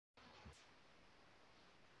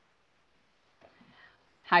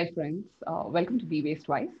Hi, friends. Welcome to Be Waste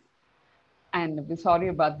Wise. And we're sorry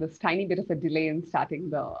about this tiny bit of a delay in starting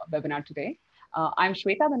the webinar today. I'm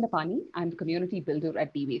Shweta Dandapani. I'm the community builder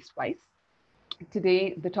at Be Waste Wise.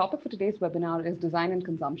 Today, the topic for today's webinar is design and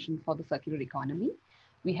consumption for the circular economy.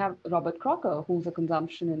 We have Robert Crocker, who's a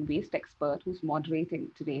consumption and waste expert, who's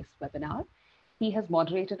moderating today's webinar. He has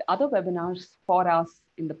moderated other webinars for us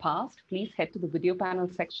in the past. Please head to the video panel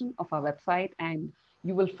section of our website and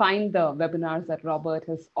you will find the webinars that Robert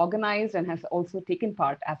has organized and has also taken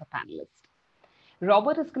part as a panelist.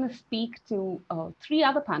 Robert is going to speak to three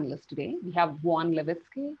other panelists today. We have Juan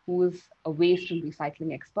Levitsky, who is a waste and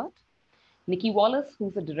recycling expert, Nikki Wallace,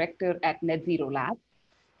 who's a director at Net Zero Lab,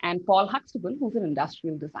 and Paul Huxtable, who's an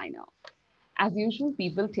industrial designer. As usual, we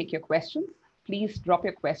will take your questions. Please drop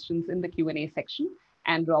your questions in the Q&A section,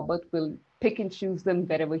 and Robert will pick and choose them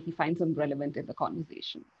wherever he finds them relevant in the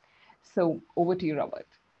conversation. So over to you, Robert.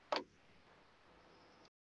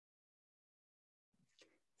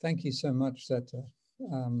 Thank you so much, Zeta.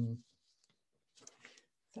 And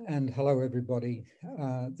hello, everybody.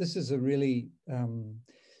 This is a really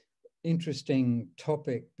interesting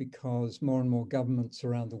topic because more and more governments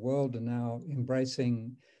around the world are now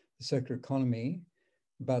embracing the circular economy,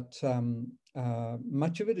 but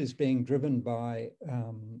much of it is being driven by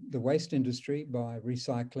the waste industry, by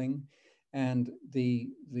recycling, and the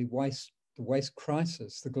waste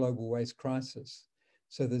crisis, the global waste crisis.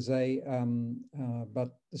 So there's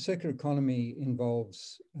but the circular economy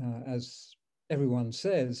involves, as everyone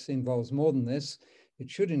says, involves more than this. It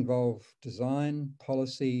should involve design,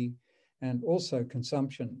 policy, and also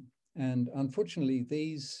consumption. And unfortunately,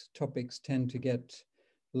 these topics tend to get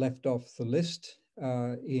left off the list.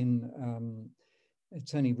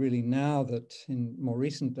 It's only really now that in more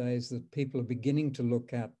recent days that people are beginning to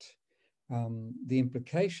look at the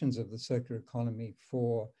implications of the circular economy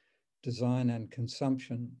for design and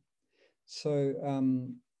consumption. So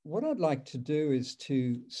what I'd like to do is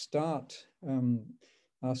to start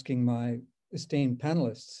asking my esteemed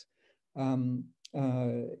panelists,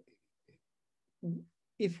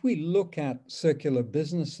 if we look at circular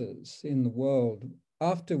businesses in the world,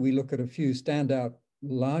 after we look at a few standout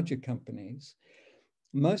larger companies,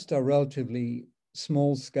 most are relatively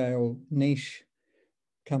small-scale niche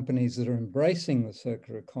companies that are embracing the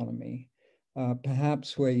circular economy,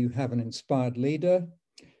 perhaps where you have an inspired leader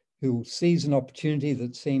who sees an opportunity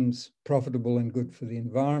that seems profitable and good for the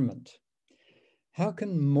environment. How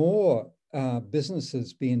can more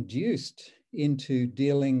businesses be induced into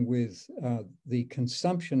dealing with the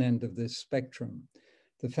consumption end of this spectrum?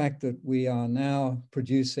 The fact that we are now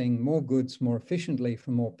producing more goods more efficiently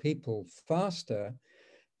for more people faster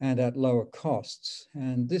and at lower costs.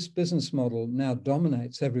 And this business model now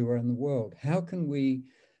dominates everywhere in the world. How can we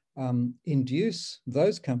induce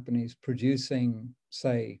those companies producing,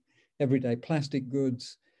 say, everyday plastic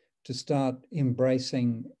goods to start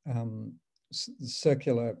embracing the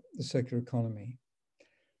circular economy?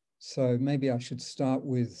 So maybe I should start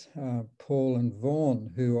with Paul and Vaughan,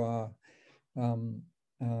 who are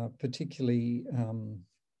particularly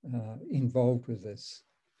involved with this.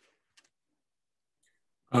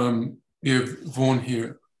 Yeah, Vaughan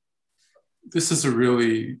here. This is a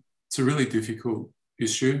really difficult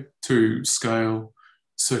issue to scale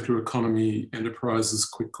circular economy enterprises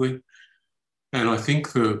quickly. And I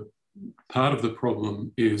think the part of the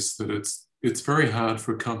problem is that it's very hard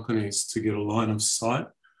for companies to get a line of sight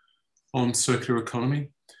on circular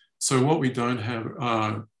economy. So what we don't have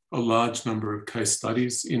are a large number of case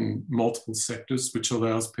studies in multiple sectors, which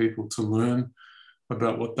allows people to learn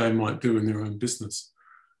about what they might do in their own business.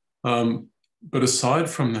 But aside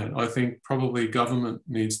from that, I think probably government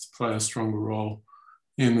needs to play a stronger role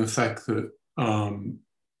in the fact that,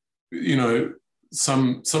 you know,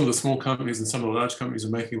 some of the small companies and some of the large companies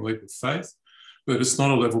are making a leap of faith, but it's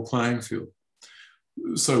not a level playing field.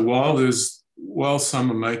 So while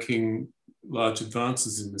some are making large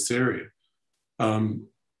advances in this area,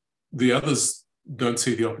 the others don't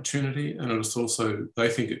see the opportunity, and it's also, they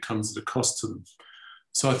think it comes at a cost to them.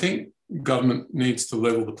 So I think government needs to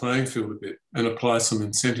level the playing field a bit and apply some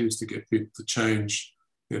incentives to get people to change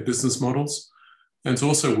their business models, and to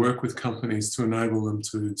also work with companies to enable them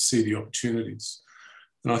to see the opportunities.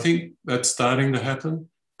 And I think that's starting to happen,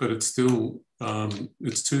 but it's still,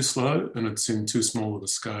 it's too slow and it's in too small of a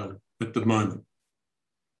scale at the moment.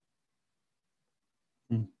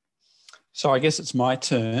 So I guess it's my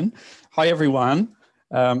turn. Hi, everyone.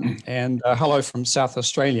 And hello from South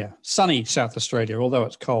Australia, sunny South Australia, although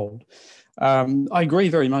it's cold. I agree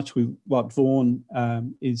very much with what Vaughan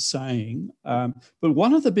is saying. But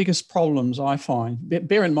one of the biggest problems I find,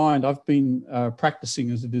 bear in mind, I've been practicing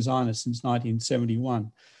as a designer since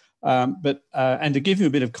 1971. And to give you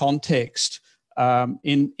a bit of context,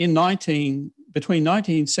 between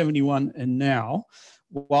 1971 and now,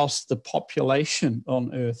 whilst the population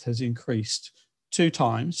on Earth has increased 2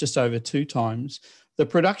 times, just over 2 times, the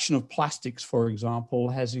production of plastics, for example,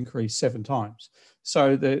 has increased 7 times.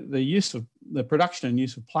 So the production and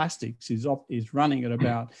use of plastics is running at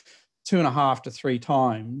about 2.5 to 3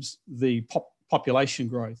 times the population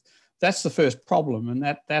growth. That's the first problem, and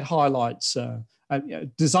that highlights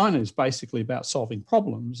design is basically about solving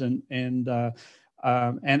problems, and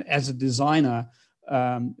as a designer,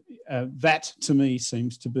 that to me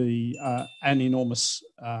seems to be an enormous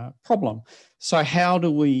problem. So how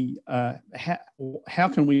do we how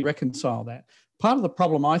can we reconcile that? Part of the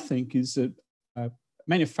problem, I think, is that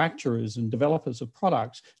manufacturers and developers of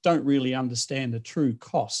products don't really understand the true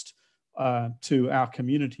cost to our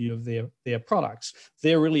community of their products.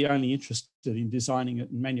 They're really only interested in designing it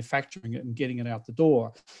and manufacturing it and getting it out the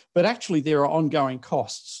door. But actually there are ongoing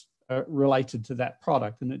costs related to that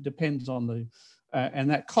product, and it depends on and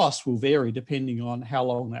that cost will vary depending on how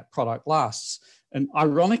long that product lasts. And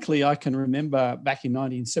ironically, I can remember back in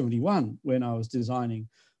 1971 when I was designing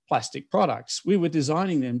plastic products, we were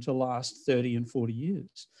designing them to last 30 and 40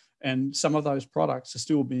 years. And some of those products are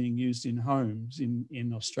still being used in homes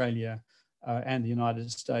in Australia and the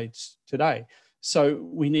United States today. So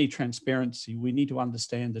we need transparency. We need to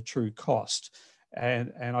understand the true cost.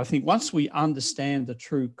 And I think once we understand the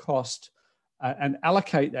true cost and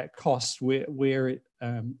allocate that cost where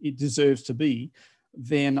it deserves to be,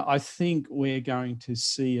 then I think we're going to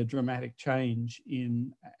see a dramatic change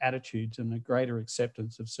in attitudes and a greater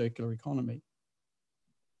acceptance of circular economy.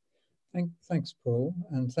 Thanks, Paul,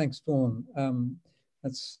 and thanks, Vaughan.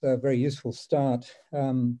 That's a very useful start.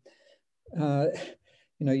 You know,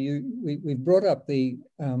 we brought up the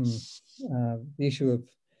issue of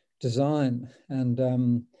design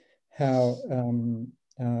and how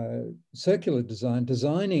circular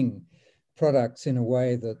designing products in a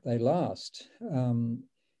way that they last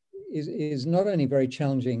is not only very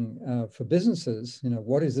challenging for businesses. You know,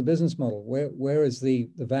 what is the business model? Where is the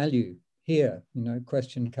value here? You know,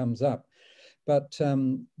 question comes up. But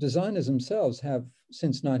designers themselves have,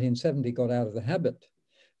 since 1970, got out of the habit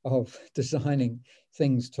of designing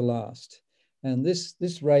things to last. And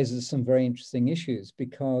this raises some very interesting issues,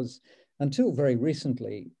 because until very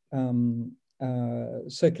recently,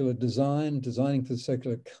 circular designing for the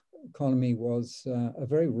circular economy was a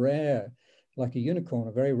very rare, like a unicorn,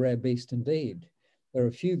 a very rare beast indeed. There are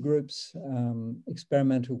a few groups,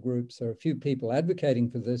 experimental groups, there are a few people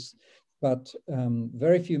advocating for this, but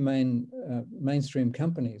very few mainstream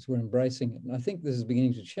companies were embracing it. And I think this is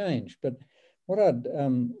beginning to change. But what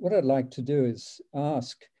I'd like to do is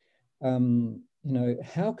ask, you know,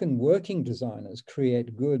 how can working designers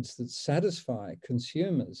create goods that satisfy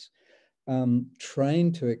consumers,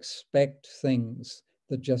 trained to expect things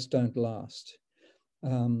that just don't last?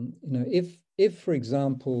 You know, if for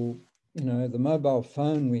example, you know, the mobile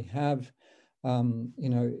phone we have, you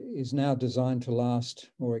know, is now designed to last,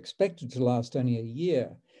 or expected to last, only a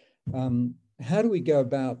year, how do we go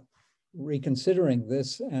about reconsidering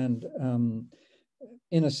this and,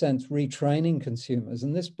 in a sense, retraining consumers?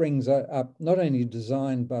 And this brings up not only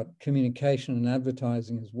design, but communication and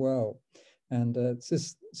advertising as well. And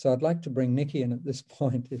so I'd like to bring Nikki in at this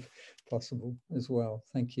point, if possible, as well.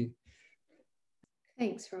 Thank you.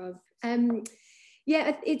 Thanks, Rob.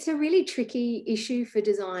 Yeah, it's a really tricky issue for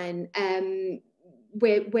design.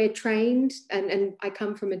 We're trained, and I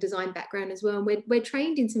come from a design background as well, and we're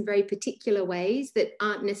trained in some very particular ways that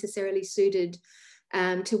aren't necessarily suited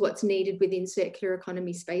to what's needed within circular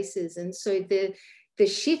economy spaces. And so the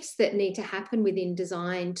shifts that need to happen within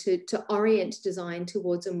design to orient design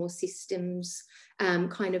towards a more systems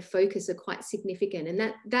kind of focus are quite significant,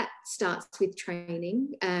 and that starts with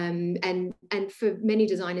training, and for many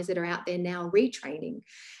designers that are out there now, retraining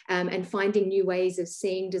and finding new ways of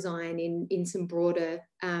seeing design in some broader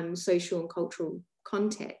social and cultural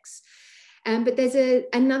contexts. But there's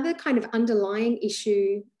another kind of underlying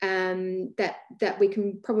issue that we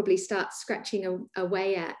can probably start scratching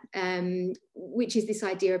away at, which is this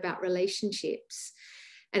idea about relationships.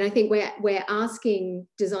 And I think we're asking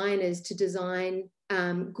designers to design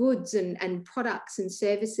goods and products and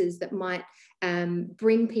services that might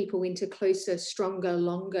bring people into closer, stronger,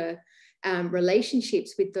 longer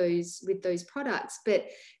relationships with those products. But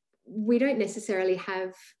we don't necessarily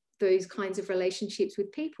have those kinds of relationships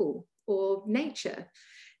with people or nature.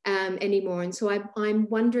 anymore. And so I'm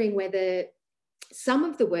wondering whether some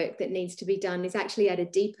of the work that needs to be done is actually at a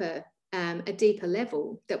deeper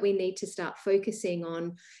level, that we need to start focusing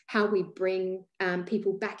on how we bring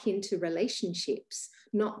people back into relationships,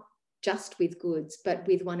 not just with goods, but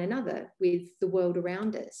with one another, with the world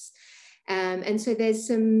around us. And so there's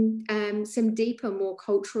some deeper, more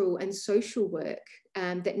cultural and social work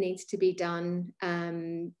that needs to be done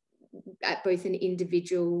at both an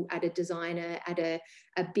individual, at a designer, at a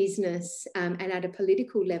business, and at a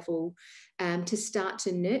political level, to start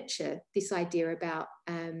to nurture this idea about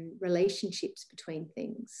relationships between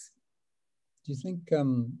things. Do you think, I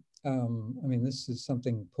mean, this is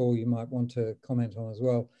something, Paul, you might want to comment on as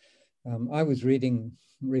well. I was reading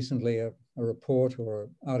recently a report or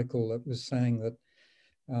an article that was saying that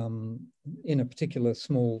in a particular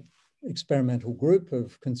small experimental group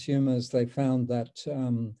of consumers, they found that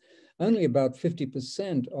only about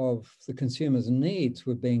 50% of the consumers' needs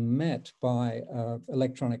were being met by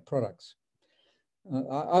electronic products.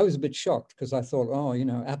 I was a bit shocked because I thought, oh, you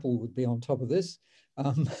know, Apple would be on top of this.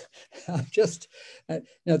 Just,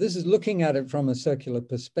 now this is looking at it from a circular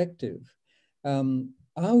perspective.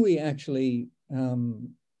 Are we actually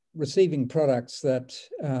receiving products that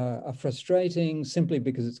are frustrating simply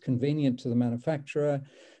because it's convenient to the manufacturer,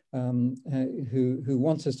 who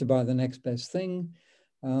wants us to buy the next best thing?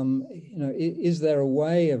 You know, is there a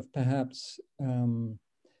way of perhaps the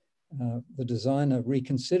designer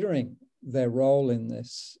reconsidering their role in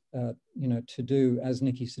this, you know, to do, as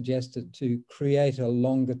Nikki suggested, to create a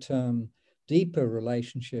longer term, deeper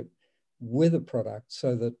relationship with a product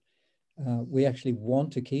so that we actually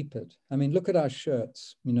want to keep it? I mean, look at our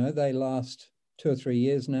shirts, you know, they last 2 or 3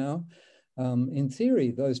 years now. In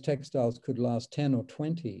theory, those textiles could last 10 or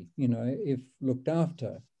 20, you know, if looked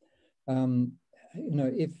after. You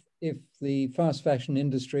know, if the fast fashion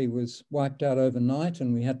industry was wiped out overnight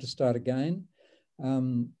and we had to start again,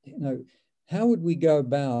 you know, how would we go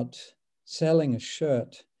about selling a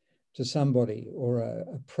shirt to somebody or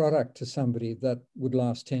a product to somebody that would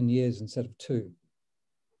last 10 years instead of 2?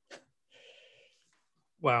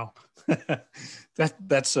 Wow,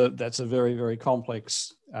 that's a very, very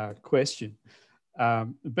complex question.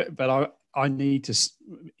 But I need to,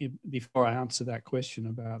 before I answer that question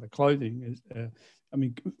about the clothing, I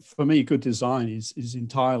mean, for me, good design is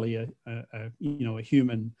entirely a you know, a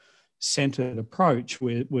human-centered approach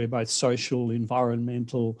where both social,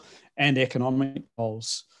 environmental, and economic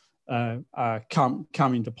goals come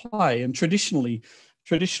into play. And traditionally,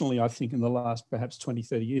 I think in the last perhaps 20,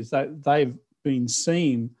 30 years, they've been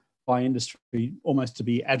seen by industry almost to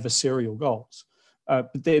be adversarial goals,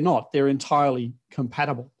 but they're not. They're entirely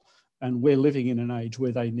compatible, and we're living in an age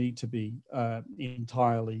where they need to be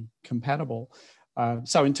entirely compatible.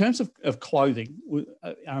 So in terms of clothing,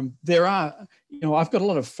 there are, you know, I've got a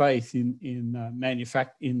lot of faith in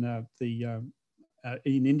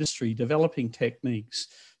industry developing techniques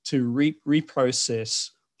to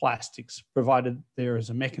reprocess plastics, provided there is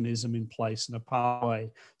a mechanism in place and a pathway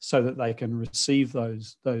so that they can receive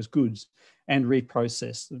those goods and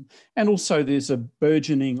reprocess them. And also there's a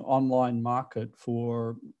burgeoning online market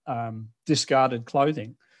for discarded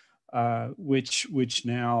clothing, which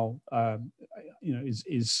now you know,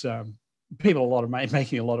 is people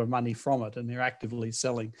making a lot of money from it, and they're actively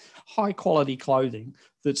selling high quality clothing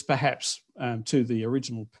that's perhaps to the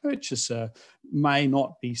original purchaser may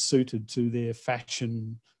not be suited to their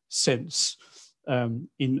fashion sense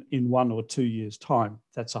in 1 or 2 years' time.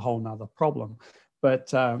 That's a whole nother problem.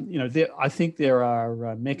 But you know, I think there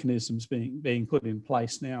are mechanisms being put in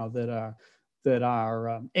place now that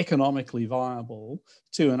are economically viable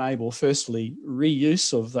to enable, firstly,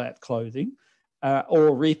 reuse of that clothing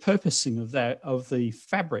or repurposing of the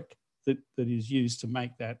fabric that is used to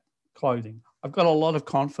make that clothing. I've got a lot of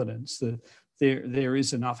confidence that there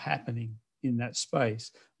is enough happening in that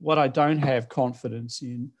space. What I don't have confidence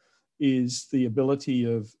in is the ability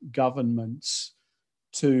of governments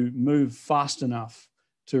to move fast enough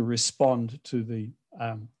to respond to the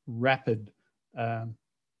rapid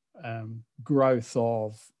growth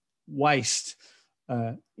of waste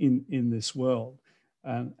in this world.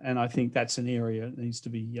 And I think that's an area that needs to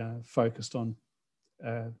be focused on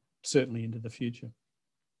certainly into the future.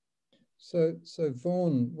 So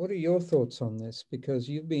Vaughan, what are your thoughts on this? Because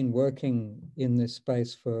you've been working in this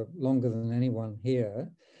space for longer than anyone here.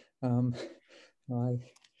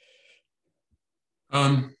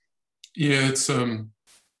 Yeah, it's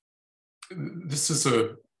this is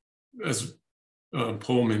as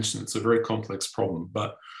Paul mentioned, it's a very complex problem,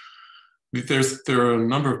 but there are a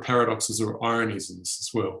number of paradoxes or ironies in this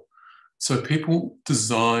as well. So people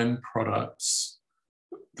design products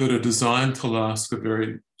that are designed to last a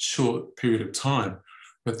very short period of time,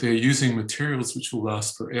 but they're using materials which will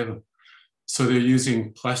last forever. So they're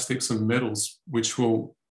using plastics and metals which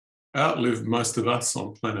will outlive most of us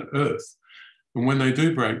on planet Earth. And when they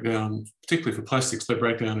do break down, particularly for plastics, they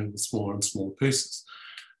break down into smaller and smaller pieces.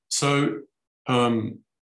 So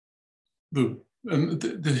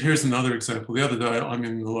here's another example. The other day, I'm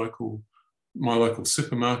in my local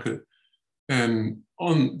supermarket, and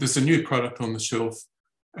there's a new product on the shelf,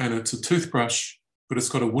 and it's a toothbrush, but it's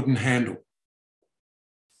got a wooden handle.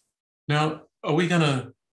 Now, are we going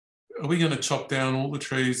to chop down all the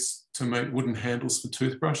trees to make wooden handles for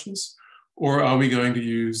toothbrushes, or are we going to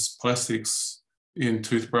use plastics in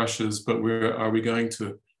toothbrushes? But are we going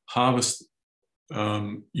to harvest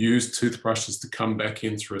used toothbrushes to come back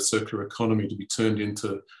in through a circular economy to be turned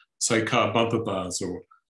into, say, car bumper bars or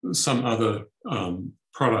some other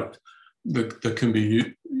product that can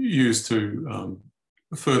be used to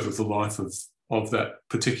further the life of that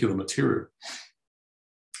particular material?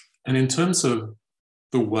 And in terms of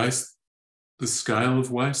the waste, the scale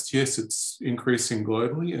of waste, yes, it's increasing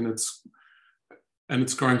globally, and it's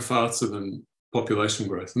growing faster than population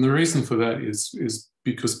growth. And the reason for that is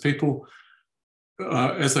because people,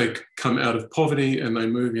 as they come out of poverty and they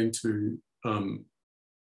move into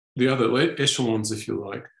the other echelons, if you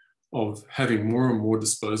like, of having more and more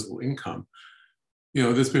disposable income,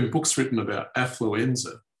 there's been books written about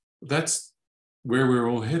affluenza. That's where we're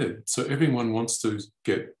all headed. So everyone wants to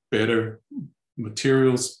get better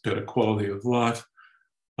materials, better quality of life,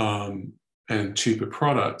 and cheaper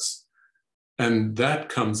products. And that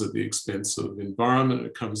comes at the expense of environment.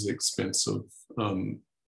 It comes at the expense of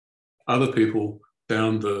other people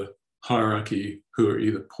down the hierarchy who are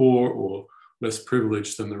either poor or less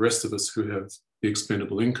privileged than the rest of us who have the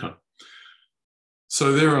expendable income.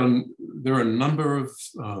 So there are a number of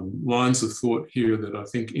lines of thought here that I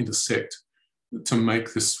think intersect to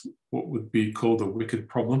make this what would be called a wicked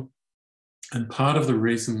problem. And part of the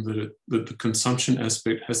reason that the consumption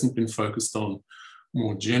aspect hasn't been focused on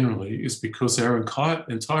more generally is because our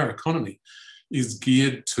entire economy is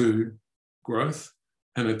geared to growth,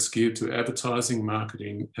 and it's geared to advertising,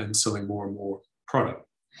 marketing, and selling more and more product.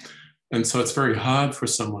 And so it's very hard for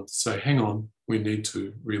someone to say, hang on, we need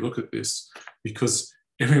to relook at this, because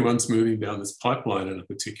everyone's moving down this pipeline in a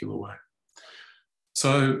particular way.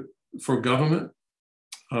 So for government,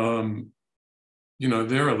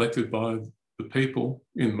 they're elected by the people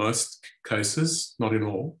in most cases, not in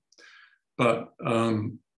all. But,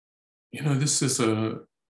 this is on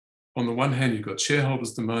the one hand, you've got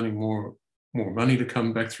shareholders demanding more money to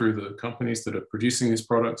come back through the companies that are producing these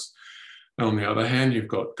products. And on the other hand, you've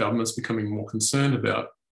got governments becoming more concerned about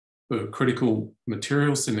the critical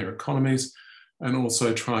materials in their economies, and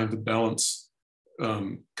also trying to balance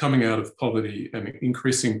coming out of poverty and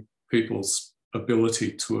increasing people's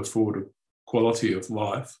ability to afford a quality of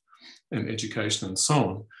life and education and so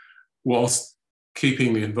on, whilst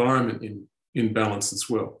keeping the environment in balance as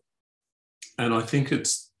well. And I think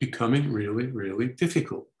it's becoming really, really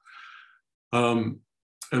difficult. And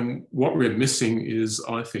what we're missing is,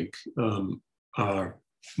 I think, are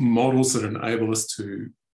models that enable us to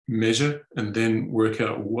measure and then work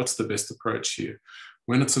out what's the best approach here.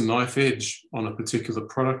 When it's a knife edge on a particular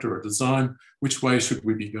product or a design, which way should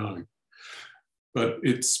we be going? But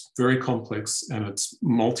it's very complex and it's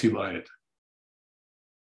multi-layered.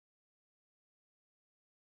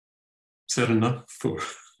 Is that enough for?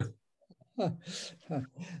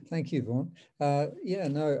 Thank you, Vaughan.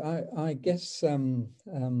 I guess,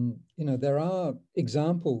 there are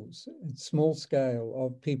examples at small scale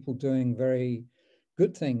of people doing very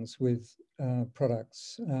good things with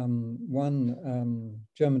products. One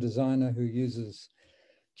German designer who uses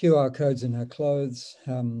QR codes in her clothes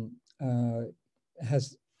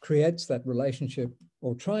creates that relationship,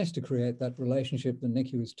 or tries to create that relationship that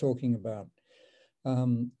Nikki was talking about,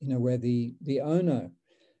 where the owner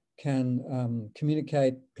can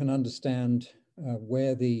communicate, can understand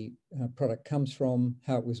where the product comes from,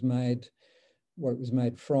 how it was made, what it was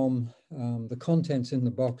made from, the contents in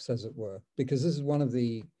the box, as it were. Because this is one of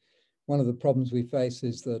the problems we face,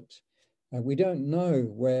 is that we don't know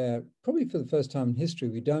where, probably for the first time in history,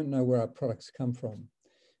 we don't know where our products come from.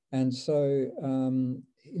 And so,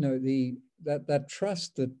 that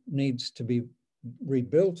trust that needs to be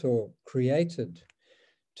rebuilt or created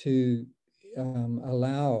to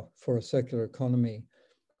allow for a circular economy,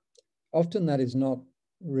 often that is not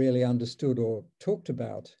really understood or talked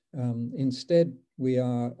about. Instead, we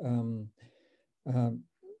have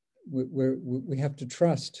to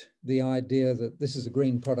trust the idea that this is a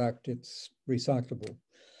green product, it's recyclable.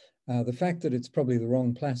 The fact that it's probably the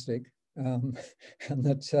wrong plastic and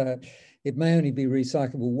that it may only be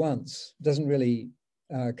recyclable once. It doesn't really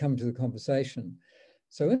come to the conversation.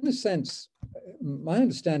 So in a sense, my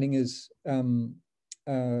understanding is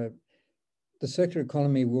the circular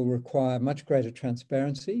economy will require much greater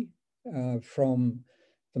transparency from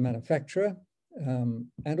the manufacturer,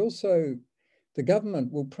 and also the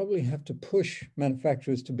government will probably have to push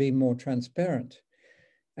manufacturers to be more transparent.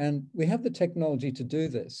 And we have the technology to do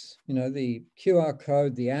this. You know, the QR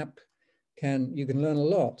code, the app, you can learn a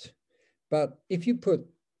lot. But if you put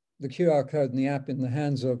the QR code and the app in the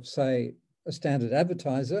hands of, say, a standard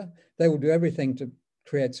advertiser, they will do everything to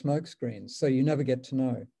create smoke screens, so you never get to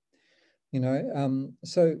know. You know,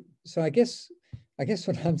 so I guess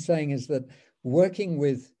what I'm saying is that working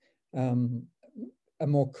with a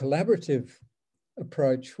more collaborative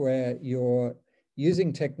approach where you're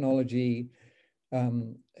using technology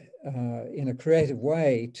in a creative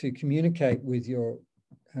way to communicate with your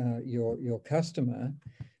customer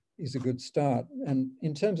is a good start. And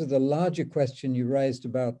in terms of the larger question you raised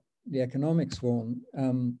about the economics, Vaughan,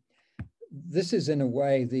 this is in a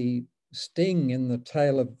way the sting in the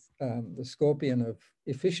tail of the scorpion of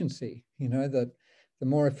efficiency. You know, that the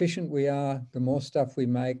more efficient we are, the more stuff we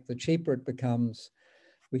make, the cheaper it becomes.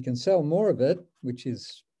 We can sell more of it, which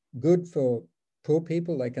is good for poor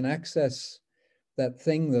people. They can access that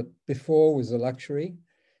thing that before was a luxury.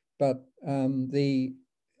 But the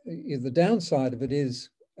downside of it is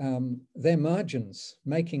their margins,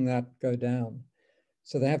 making that go down.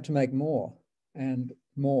 So they have to make more and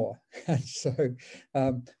more. And so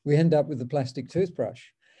we end up with the plastic toothbrush.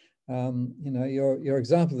 You know, your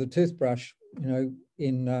example of the toothbrush, you know,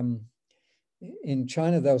 in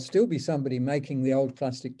China, there'll still be somebody making the old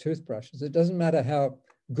plastic toothbrushes. It doesn't matter how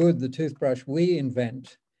good the toothbrush we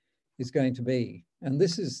invent is going to be. And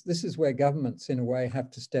this is where governments, in a way, have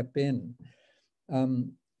to step in.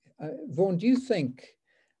 Vaughan, do you think,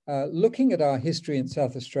 looking at our history in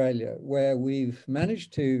South Australia, where we've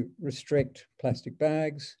managed to restrict plastic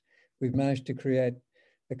bags, we've managed to create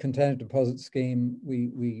a container deposit scheme,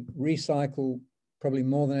 we recycle probably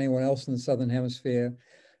more than anyone else in the Southern Hemisphere.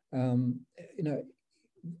 You know,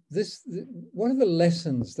 one of the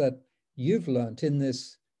lessons that you've learnt in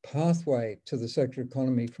this pathway to the circular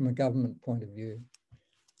economy from a government point of view?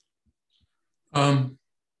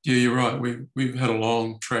 Yeah, you're right. We've had a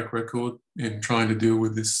long track record in trying to deal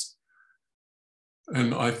with this.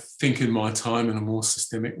 And I think in my time in a more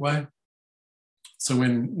systemic way. So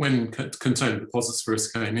when container deposits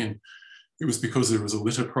first came in, it was because there was a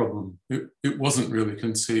litter problem. It wasn't really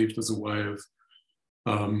conceived as a way of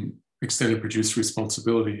extended producer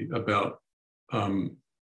responsibility about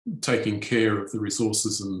taking care of the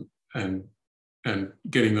resources and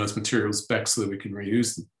getting those materials back so that we can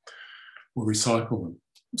reuse them or recycle them.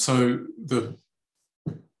 So the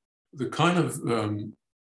kind of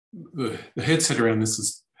the headset around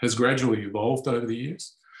this has gradually evolved over the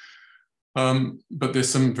years, but there's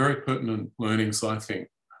some very pertinent learnings, I think.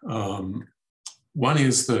 One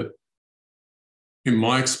is that, in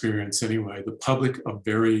my experience anyway, the public are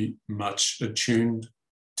very much attuned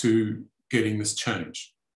to getting this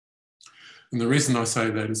change. And the reason I say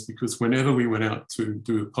that is because whenever we went out to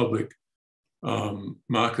do a public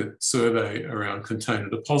market survey around container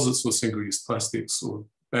deposits or single-use plastics or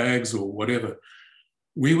bags or whatever,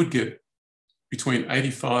 we would get between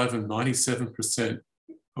 85 and 97%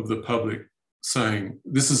 of the public saying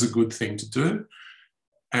this is a good thing to do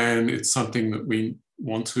and it's something that we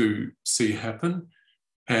want to see happen.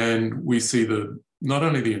 And we see not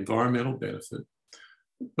only the environmental benefit,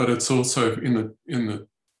 but it's also in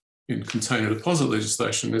container deposit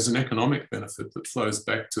legislation, there's an economic benefit that flows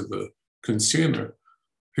back to the consumer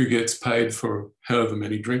who gets paid for however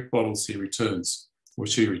many drink bottles he returns or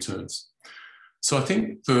she returns. So I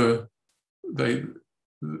think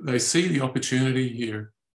they see the opportunity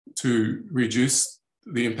here to reduce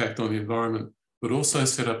the impact on the environment, but also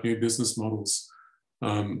set up new business models.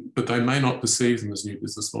 But they may not perceive them as new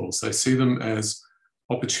business models. They see them as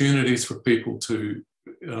opportunities for people to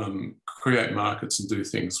create markets and do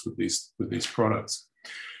things with these products.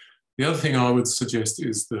 The other thing I would suggest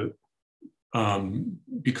is that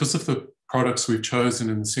because of the products we've chosen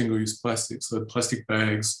in the single-use plastics, so plastic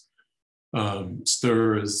bags,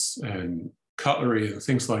 stirrers and cutlery and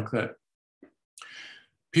things like that,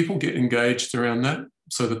 people get engaged around that.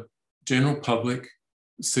 So the general public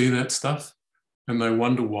see that stuff and they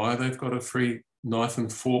wonder why they've got a free knife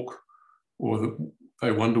and fork, or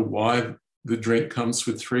they wonder why the drink comes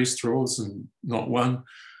with 3 straws and not 1.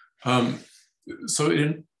 So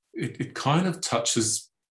it kind of touches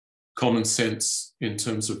common sense in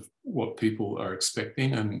terms of what people are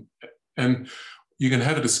expecting. And you can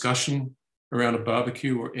have a discussion around a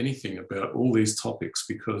barbecue or anything about all these topics,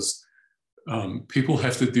 because people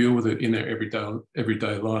have to deal with it in their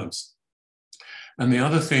everyday lives. And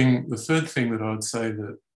the third thing that I would say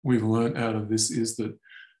that we've learned out of this is that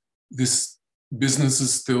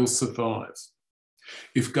businesses still survive.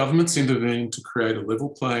 If governments intervene to create a level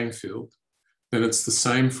playing field, then it's the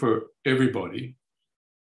same for everybody.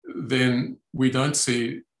 Then we don't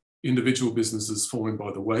see individual businesses falling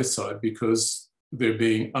by the wayside because they're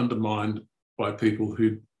being undermined by people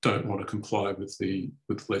who don't want to comply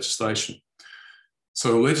with legislation.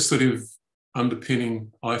 So a legislative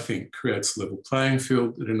underpinning, I think, creates a level playing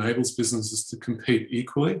field. It enables businesses to compete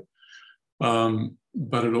equally,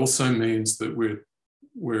 but it also means that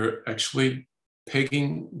we're actually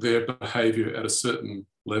pegging their behaviour at a certain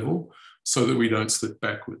level so that we don't slip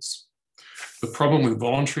backwards. The problem with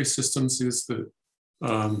voluntary systems is that,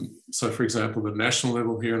 so for example, the national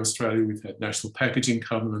level here in Australia, we've had National Packaging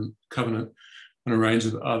Covenant and a range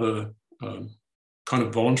of other kind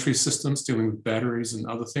of voluntary systems dealing with batteries and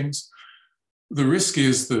other things. The risk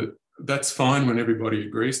is that that's fine when everybody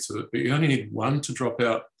agrees to it, but you only need one to drop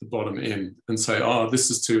out the bottom end and say, oh, this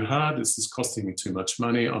is too hard, this is costing me too much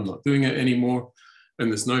money, I'm not doing it anymore, and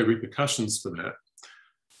there's no repercussions for that.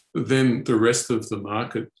 Then the rest of the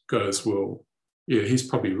market goes, well, yeah, he's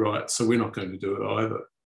probably right, so we're not going to do it either,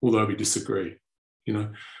 although we disagree, you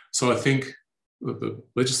know. So I think that the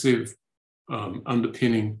legislative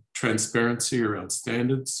underpinning transparency around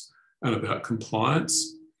standards and about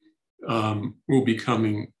compliance will be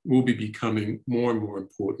becoming more and more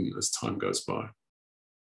important as time goes by.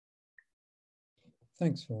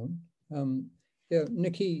 Thanks, Vaughan. Yeah,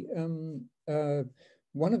 Nikki,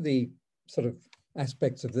 one of the sort of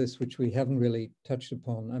aspects of this which we haven't really touched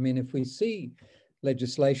upon, I mean, if we see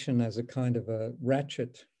legislation as a kind of a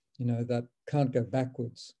ratchet, you know, that can't go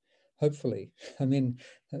backwards, hopefully. I mean,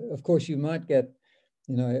 of course, you might get,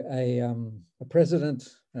 you know, a president,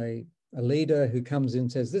 a leader who comes in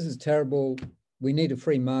and says, this is terrible, we need a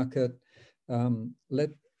free market, let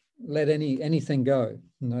anything go.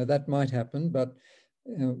 You know, that might happen, but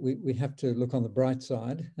we have to look on the bright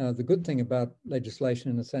side. The good thing about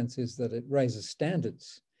legislation, in a sense, is that it raises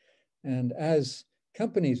standards. And as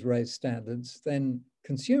companies raise standards, then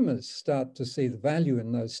consumers start to see the value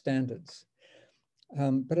in those standards.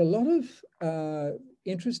 But a lot of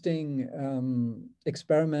interesting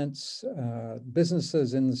experiments,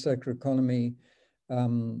 businesses in the circular economy,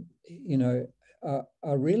 you know,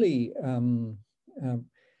 are really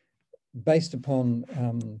based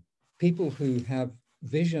upon people who have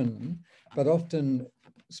vision, but often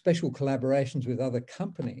special collaborations with other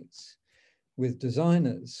companies, with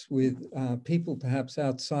designers, with people perhaps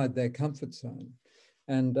outside their comfort zone.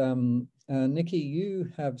 And Nikki,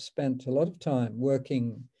 you have spent a lot of time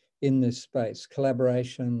working in this space,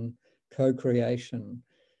 collaboration, co-creation.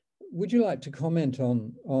 Would you like to comment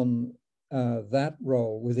on that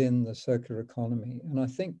role within the circular economy? And I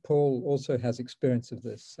think Paul also has experience of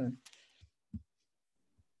this. So.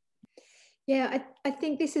 Yeah, I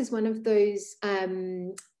think this is one of those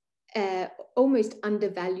almost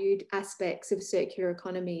undervalued aspects of circular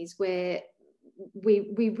economies where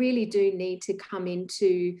we really do need to come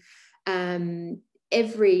into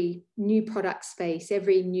every new product space,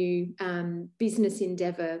 every new business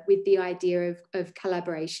endeavor with the idea of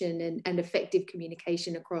collaboration and effective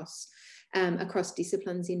communication across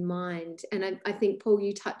disciplines in mind. And I think, Paul,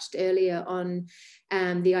 you touched earlier on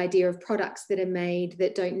the idea of products that are made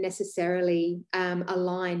that don't necessarily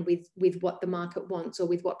align with what the market wants or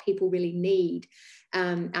with what people really need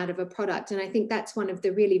out of a product. And I think that's one of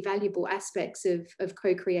the really valuable aspects of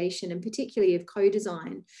co-creation, and particularly of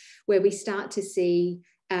co-design, where we start to see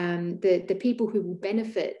the people who will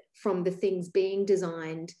benefit from the things being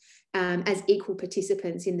designed as equal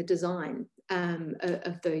participants in the design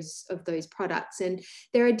of those products. And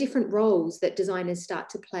there are different roles that designers start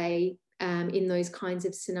to play in those kinds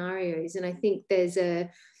of scenarios. And I think there's a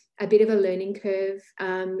bit of a learning curve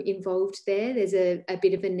involved there. There's a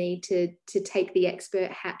bit of a need to take the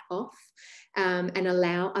expert hat off and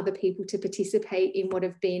allow other people to participate in what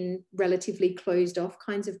have been relatively closed off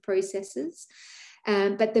kinds of processes.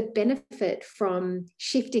 But the benefit from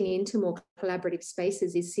shifting into more collaborative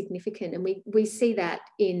spaces is significant. And we see that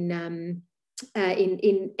in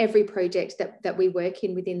every project that we work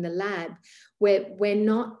in within the lab, where we're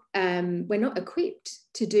not equipped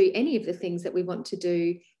to do any of the things that we want to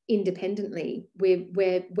do independently.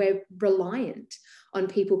 We're reliant on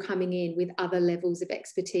people coming in with other levels of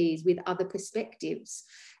expertise, with other perspectives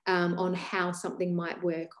on how something might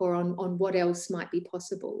work or on what else might be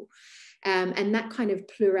possible. And that kind of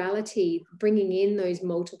plurality, bringing in those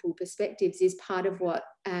multiple perspectives, is part of what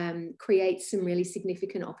creates some really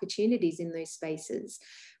significant opportunities in those spaces,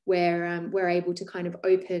 where we're able to kind of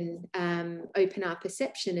open our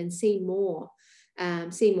perception and see more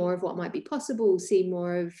of what might be possible, see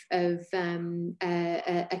more of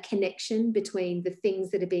a connection between the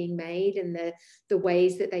things that are being made and the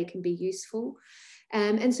ways that they can be useful.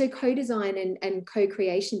 And so co-design and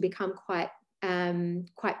co-creation become quite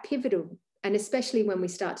pivotal, and especially when we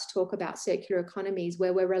start to talk about circular economies,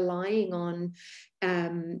 where we're relying on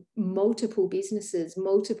multiple businesses,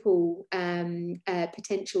 multiple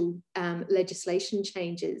potential legislation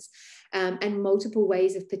changes, and multiple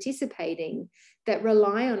ways of participating that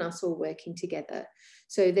rely on us all working together.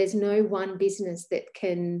 So there's no one business that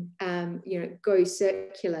can go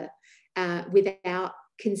circular without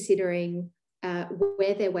considering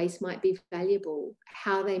where their waste might be valuable,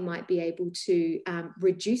 how they might be able to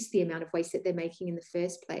reduce the amount of waste that they're making in the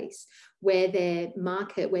first place, where their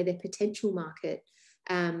potential market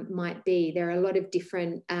might be. There are a lot of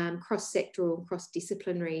different cross-sectoral,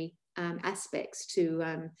 cross-disciplinary aspects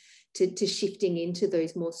to shifting into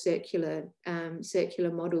those more circular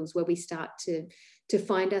models, where we start to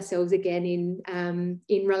find ourselves again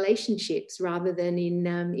in relationships rather than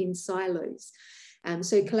in silos.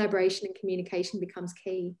 So collaboration and communication becomes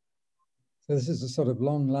key. So this is a sort of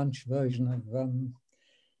long lunch version of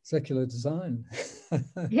circular design.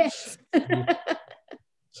 Yes.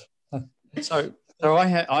 So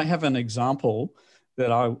I have an example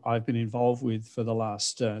that I've been involved with for the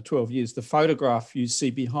last 12 years. The photograph you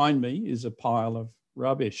see behind me is a pile of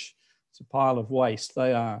rubbish. It's a pile of waste.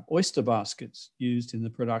 They are oyster baskets used in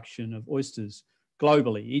the production of oysters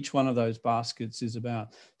globally. Each one of those baskets is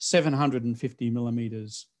about 750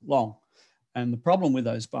 millimeters long. And the problem with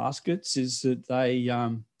those baskets is that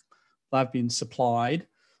they've been supplied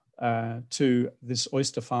to this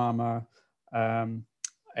oyster farmer and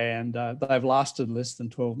they've lasted less than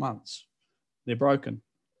 12 months. They're broken.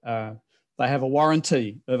 They have a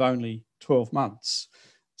warranty of only 12 months.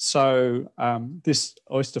 So this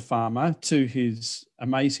oyster farmer, to his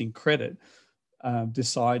amazing credit,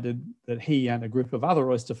 decided that he and a group of other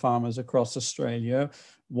oyster farmers across Australia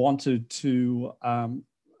wanted to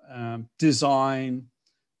design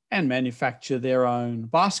and manufacture their own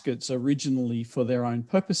baskets originally for their own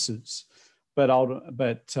purposes. But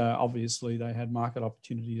obviously they had market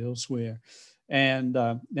opportunity elsewhere. And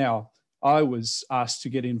now I was asked to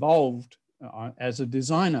get involved as a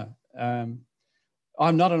designer.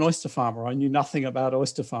 I'm not an oyster farmer. I knew nothing about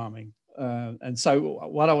oyster farming. And so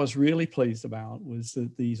what I was really pleased about was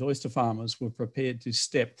that these oyster farmers were prepared to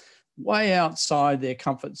step way outside their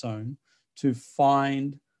comfort zone to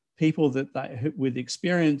find people that with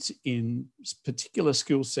experience in particular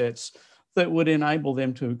skill sets that would enable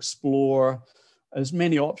them to explore as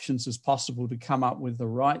many options as possible to come up with the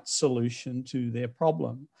right solution to their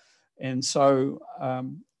problem. And so,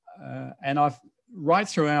 and I've right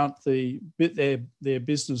throughout their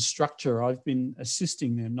business structure, I've been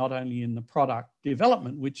assisting them not only in the product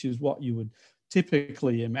development, which is what you would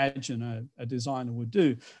typically imagine a designer would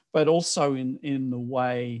do, but also in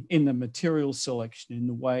the material selection, in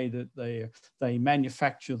the way that they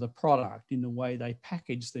manufacture the product, in the way they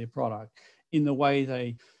package their product, in the way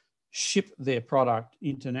they ship their product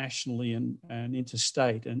internationally and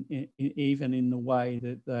interstate, and even in the way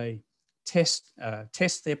that they test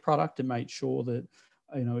their product to make sure that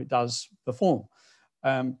it does perform.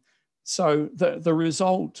 So the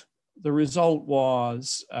result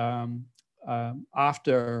was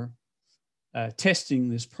after testing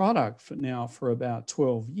this product for about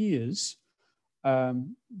 12 years,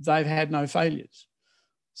 they've had no failures.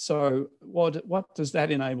 So what does that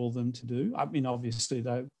enable them to do? I mean, obviously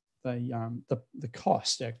the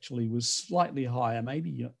cost actually was slightly higher,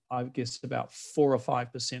 maybe I guess about 4 or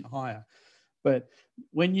 5% higher. But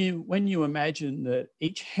when you imagine that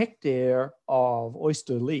each hectare of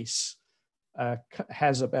oyster lease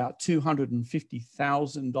has about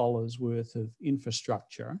 $250,000 worth of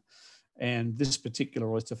infrastructure, and this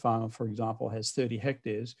particular oyster farmer, for example, has 30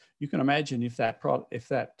 hectares, you can imagine if that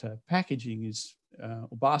packaging is or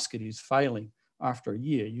basket is failing after a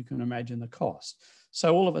year, you can imagine the cost.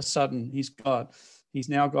 So all of a sudden, he's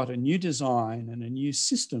now got a new design and a new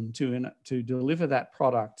system to deliver that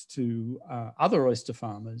product to other oyster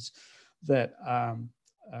farmers that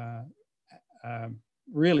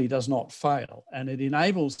really does not fail. And it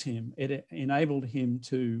enabled him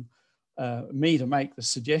to me to make the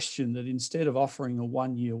suggestion that instead of offering a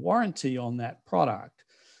 1-year warranty on that product,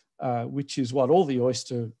 which is what all the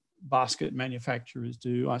oyster basket manufacturers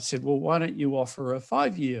do, I said, well, why don't you offer a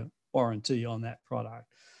 5-year warranty on that product?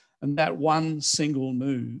 And that one single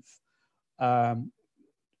move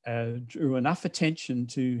drew enough attention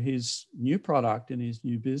to his new product and his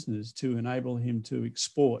new business to enable him to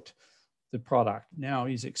export the product. Now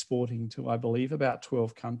he's exporting to, I believe, about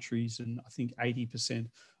 12 countries, and I think 80%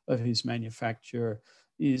 of his manufacture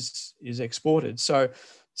is exported. So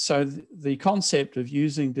the concept of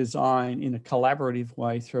using design in a collaborative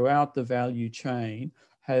way throughout the value chain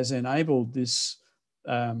has enabled this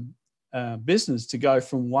business to go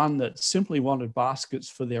from one that simply wanted baskets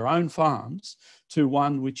for their own farms to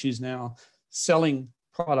one which is now selling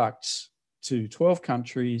products to 12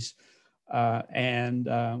 countries and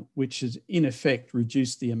which has in effect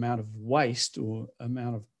reduced the amount of waste or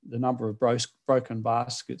the number of broken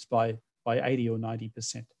baskets by 80 or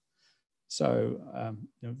 90%. So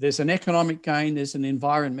there's an economic gain, there's an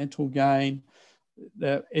environmental gain.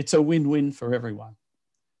 It's a win-win for everyone.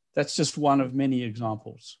 That's just one of many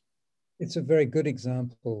examples. It's a very good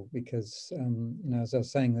example because, as I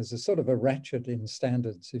was saying, there's a sort of a ratchet in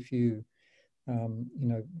standards. If you,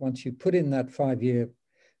 once you put in that 5-year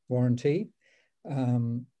warranty,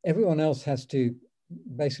 everyone else has to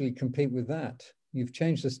basically compete with that. You've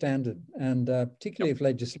changed the standard, and particularly if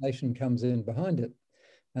legislation comes in behind it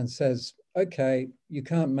and says, okay, you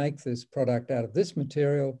can't make this product out of this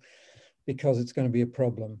material because it's going to be a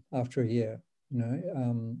problem after a year,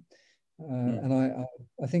 And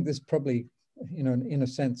I think there's probably, in a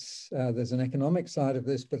sense, there's an economic side of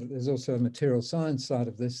this, but there's also a material science side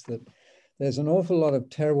of this, that there's an awful lot of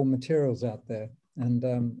terrible materials out there. And,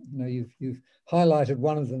 you've highlighted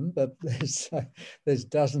one of them, but there's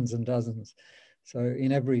dozens and dozens. So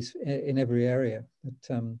in every area. But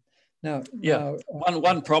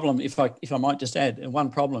one problem, if I might just add, one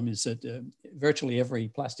problem is that virtually every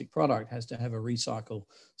plastic product has to have a recycle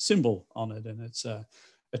symbol on it, and it's a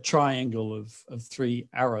triangle of 3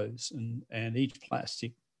 arrows, and each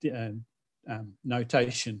plastic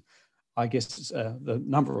notation, I guess the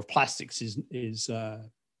number of plastics is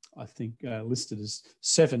I think listed as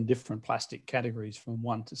 7 different plastic categories from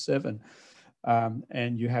 1 to 7.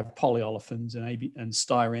 And you have polyolefins and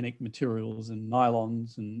styrenic materials and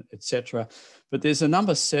nylons and etc. But there's a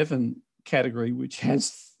number 7 category which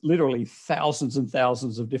has literally thousands and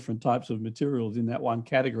thousands of different types of materials in that one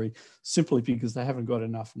category, simply because they haven't got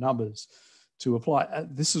enough numbers to apply.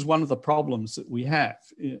 This is one of the problems that we have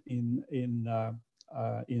in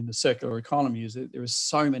the circular economy, is that there are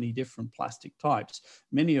so many different plastic types,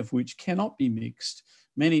 many of which cannot be mixed,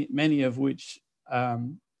 many of which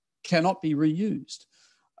cannot be reused.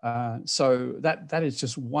 So that is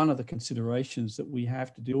just one of the considerations that we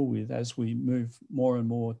have to deal with as we move more and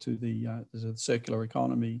more to the circular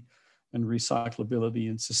economy and recyclability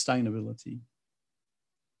and sustainability.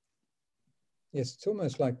 Yes, it's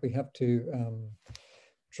almost like we have to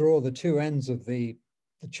draw the 2 ends of the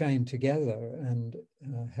chain together and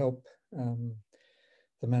help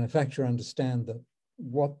the manufacturer understand that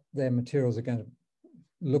what their materials are going to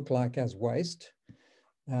look like as waste,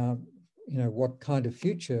 what kind of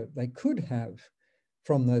future they could have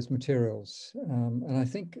from those materials. And I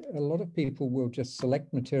think a lot of people will just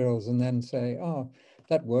select materials and then say, oh,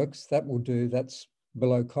 that works, that will do, that's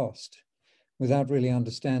below cost, without really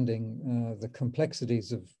understanding the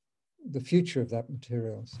complexities of the future of that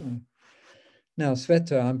material. So now,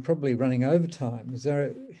 Sveta, I'm probably running over time.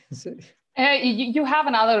 You have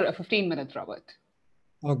another 15 minutes, Robert.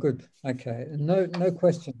 Oh, good. Okay. No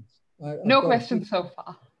questions. No questions so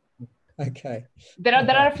far. Okay. There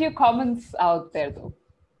are a few comments out there, though.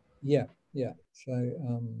 Yeah. So,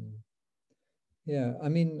 I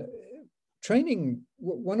mean, training,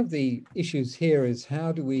 one of the issues here is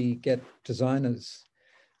how do we get designers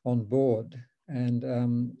on board?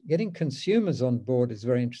 And getting consumers on board is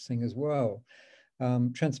very interesting as well.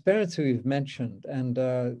 Transparency we've mentioned, and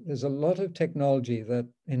there's a lot of technology that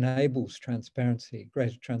enables transparency,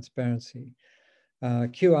 greater transparency.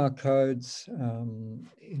 QR codes,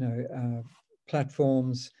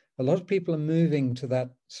 platforms. A lot of people are moving to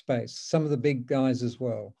that space, some of the big guys as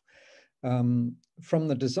well. From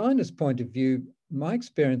the designer's point of view, my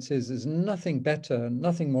experience is nothing better,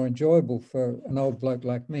 nothing more enjoyable for an old bloke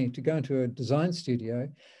like me to go into a design studio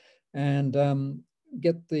and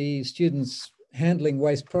get the students handling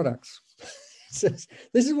waste products. This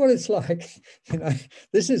is what it's like.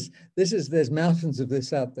 There's mountains of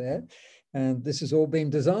this out there, and this has all been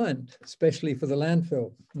designed especially for the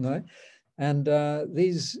landfill, and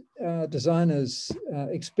these designers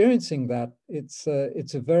experiencing that, it's a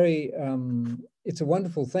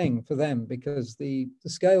wonderful thing for them, because the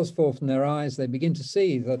scales fall from their eyes. They begin to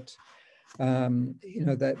see that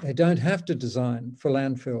that they don't have to design for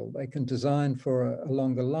landfill. They can design for a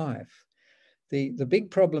longer life. The big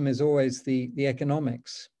problem is always the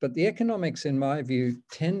economics, but the economics, in my view,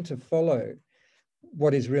 tend to follow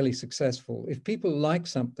what is really successful. If people like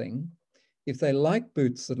something, if they like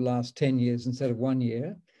boots that last 10 years instead of 1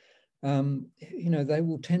 year, you know, they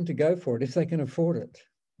will tend to go for it if they can afford it.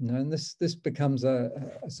 You know, and this becomes a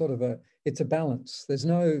sort of it's a balance. There's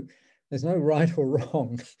no right or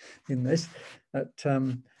wrong in this. But,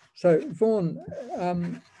 so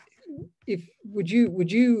Vaughan, would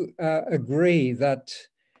you agree that,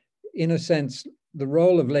 in a sense, the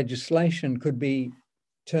role of legislation could be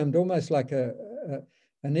termed almost like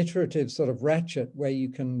an iterative sort of ratchet where you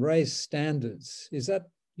can raise standards? Is that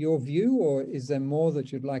your view, or is there more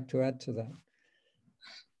that you'd like to add to that?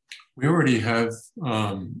 We already have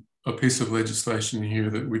a piece of legislation here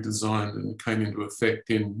that we designed and came into effect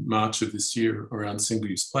in March of this year around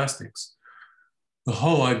single-use plastics. The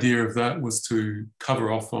whole idea of that was to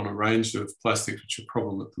cover off on a range of plastics which are a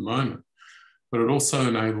problem at the moment, but it also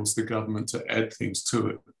enables the government to add things to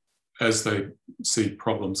it as they see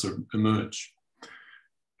problems emerge.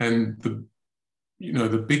 And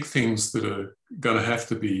the big things that are going to have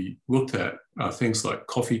to be looked at are things like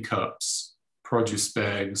coffee cups, produce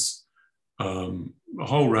bags, a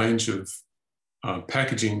whole range of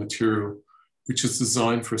packaging material which is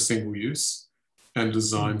designed for a single use and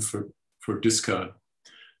designed for discard.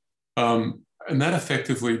 And that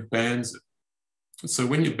effectively bans it. So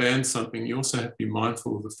when you ban something, you also have to be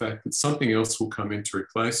mindful of the fact that something else will come in to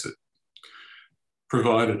replace it,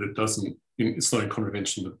 provided it's not in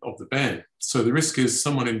contravention of the ban. So the risk is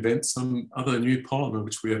someone invents some other new polymer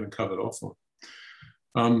which we haven't covered off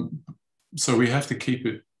on. So we have to keep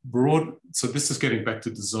it broad. So this is getting back to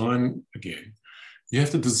design again. You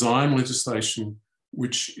have to design legislation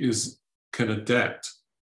which can adapt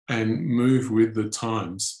and move with the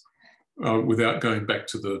times without going back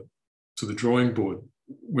to the drawing board.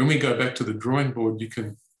 When we go back to the drawing board, you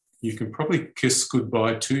can probably kiss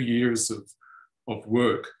goodbye 2 years of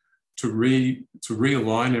work to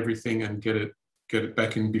realign everything and get it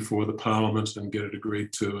back in before the Parliament and get it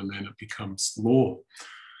agreed to, and then it becomes law.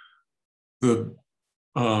 The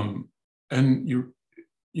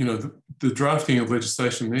drafting of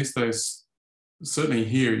legislation these days, certainly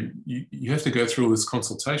here, you have to go through all this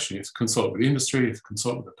consultation. You have to consult with the industry, you have to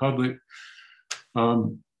consult with the public.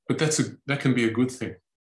 But that can be a good thing,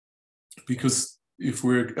 because if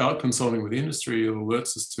we're out consulting with the industry, it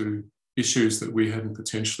alerts us to issues that we hadn't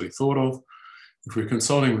potentially thought of. If we're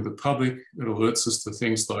consulting with the public, it alerts us to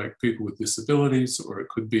things like people with disabilities, or it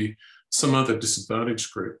could be some other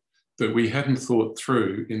disadvantaged group that we hadn't thought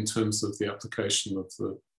through in terms of the application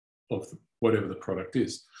of whatever the product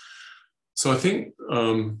is. So I think,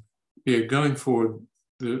 going forward,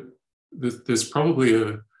 there's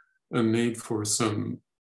probably a need for some,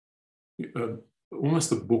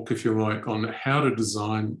 almost a book, if you like, on how to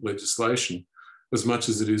design legislation as much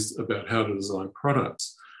as it is about how to design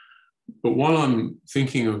products. But while I'm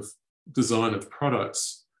thinking of design of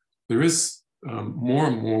products, there is more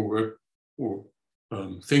and more work or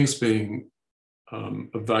things being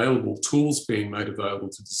available, tools being made available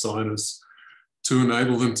to designers to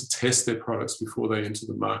enable them to test their products before they enter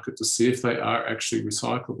the market to see if they are actually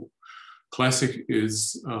recyclable. Classic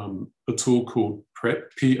is a tool called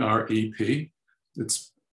PREP, P-R-E-P.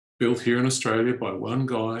 It's built here in Australia by one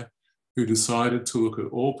guy who decided to look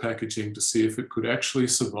at all packaging to see if it could actually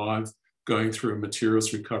survive going through a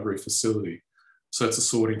materials recovery facility. So that's a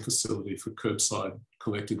sorting facility for curbside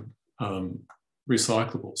collected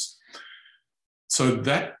recyclables. So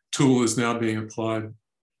that tool is now being applied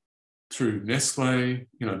through Nestle,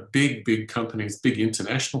 big companies, big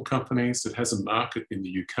international companies that has a market in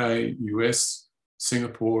the UK, US,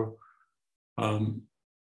 Singapore, and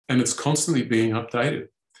it's constantly being updated,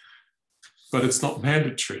 but it's not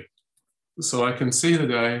mandatory. So I can see the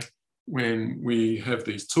day when we have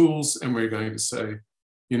these tools and we're going to say,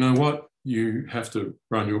 you know what, you have to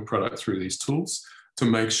run your product through these tools to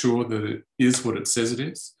make sure that it is what it says it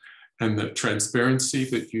is, and that transparency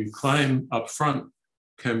that you claim up front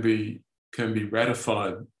can be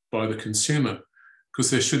ratified by the consumer, because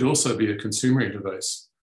there should also be a consumer interface.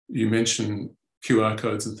 You mentioned QR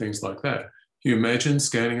codes and things like that. You imagine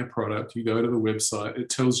scanning a product, you go to the website, it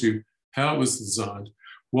tells you how it was designed,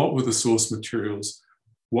 what were the source materials,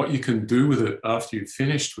 what you can do with it after you've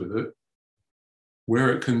finished with it,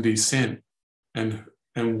 where it can be sent, and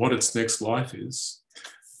what its next life is.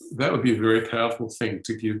 That would be a very powerful thing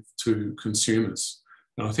to give to consumers.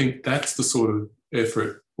 And I think that's the sort of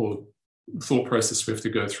effort or thought process we have to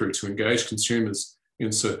go through to engage consumers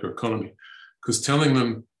in circular economy, because telling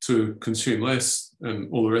them to consume less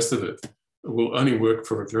and all the rest of it will only work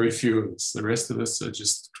for a very few of us. The rest of us are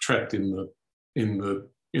just trapped in in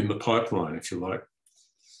the pipeline, if you like.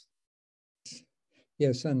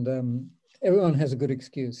 Yes, and everyone has a good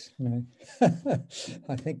excuse, you know.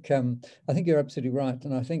 I think you're absolutely right,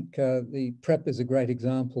 and I think the prep is a great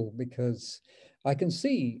example, because I can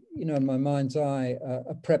see, you know, in my mind's eye,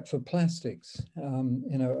 a prep for plastics,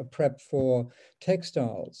 you know, a prep for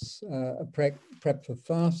textiles, a prep for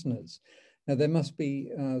fasteners. Now there must be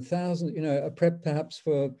thousands, you know, a prep perhaps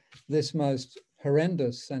for this most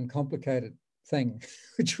horrendous and complicated thing,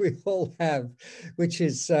 which we all have, which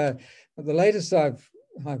is the latest I've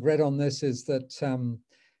read on this is that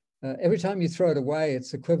every time you throw it away,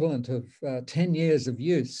 it's equivalent of 10 years of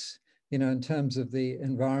use, you know, in terms of the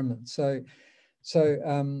environment. So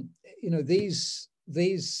you know, these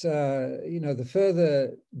you know, the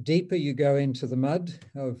further deeper you go into the mud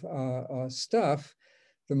of our stuff,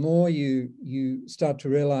 the more you start to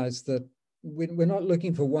realize that we're not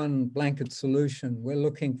looking for one blanket solution. We're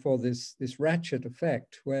looking for this ratchet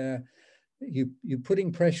effect where you're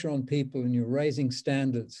putting pressure on people and you're raising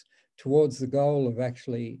standards towards the goal of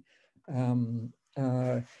actually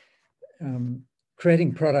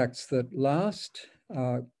creating products that last,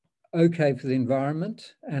 are okay for the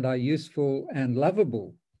environment, and are useful and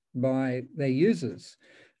lovable by their users.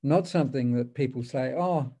 Not something that people say,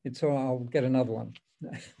 oh, it's all right, I'll get another one.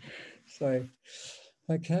 So,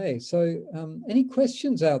 okay. So any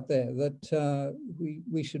questions out there that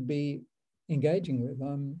we should be engaging with?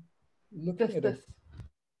 I'm looking at it.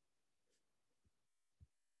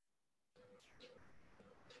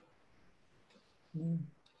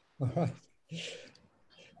 All right.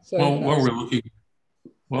 So, well,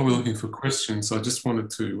 while we're looking for questions, I just wanted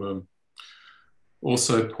to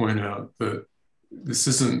also point out that this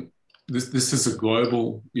is a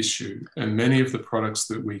global issue, and many of the products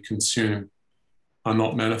that we consume are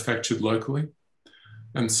not manufactured locally.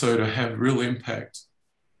 And so to have real impact,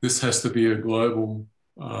 this has to be a global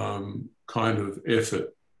kind of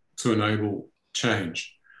effort to enable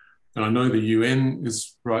change. And I know the UN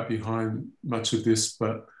is right behind much of this,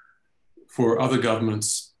 but for other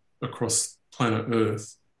governments across planet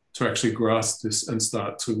Earth to actually grasp this and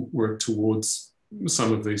start to work towards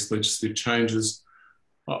some of these legislative changes,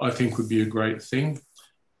 I think would be a great thing.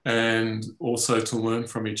 And also to learn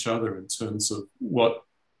from each other in terms of what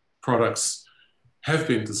products have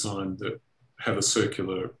been designed that have a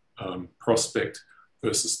circular prospect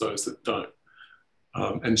versus those that don't.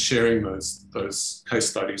 And sharing those case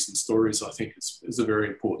studies and stories, I think, is a very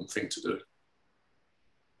important thing to do.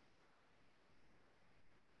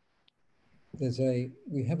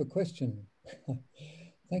 We have a question.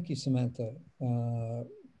 Thank you, Samantha.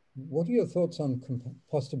 What are your thoughts on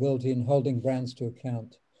compostability and holding brands to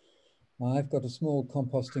account? I've got a small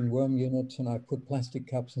composting worm unit, and I put plastic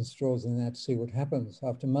cups and straws in there to see what happens.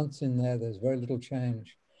 After months in there, there's very little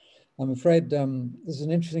change. I'm afraid this is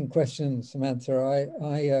an interesting question, Samantha.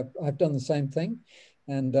 I've done the same thing.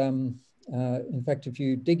 And in fact, if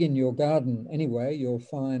you dig in your garden anyway, you'll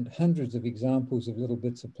find hundreds of examples of little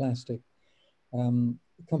bits of plastic.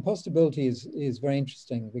 Compostability is very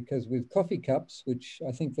interesting, because with coffee cups, which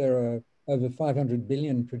I think there are over 500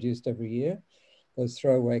 billion produced every year, those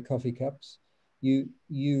throwaway coffee cups, you're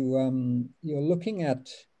looking at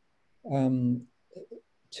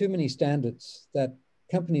too many standards that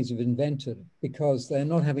companies have invented because they're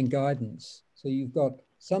not having guidance. So you've got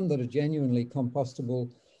some that are genuinely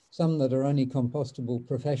compostable, some that are only compostable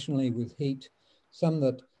professionally with heat, some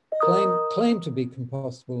that claim to be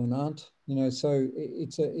compostable and aren't. You know, so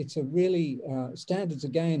it's a really standards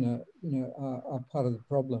again are part of the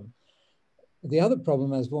problem. The other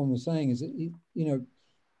problem, as Vaughan was saying, is that, you know,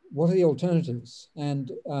 what are the alternatives,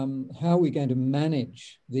 and how are we going to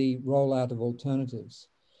manage the rollout of alternatives?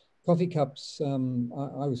 Coffee cups, I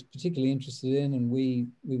was particularly interested in, and we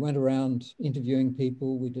went around interviewing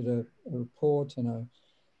people. We did a report and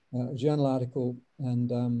a journal article,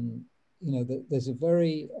 and you know, there's a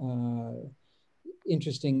very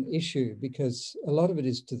interesting issue, because a lot of it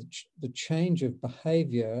is to the change of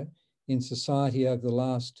behavior in society over the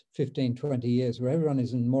last 15, 20 years, where everyone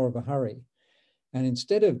is in more of a hurry. And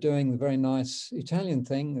instead of doing the very nice Italian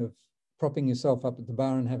thing of propping yourself up at the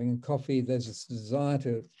bar and having a coffee, there's this desire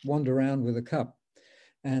to wander around with a cup.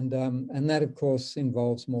 And that, of course,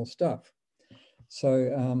 involves more stuff.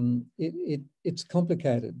 So it's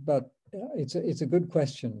complicated, but it's a good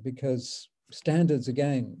question, because standards,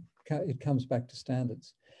 again, it comes back to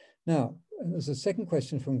standards. Now, there's a second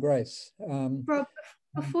question from Grace. Rob,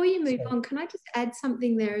 before you move on, can I just add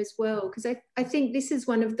something there as well? Because I think this is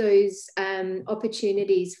one of those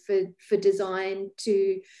opportunities for design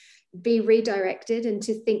to be redirected and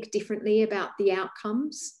to think differently about the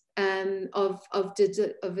outcomes of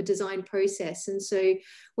a design process. And so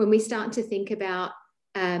when we start to think about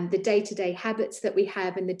the day-to-day habits that we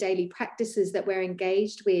have and the daily practices that we're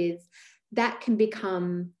engaged with, that can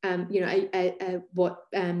become, what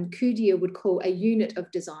Kudia would call a unit of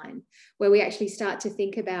design, where we actually start to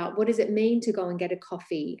think about what does it mean to go and get a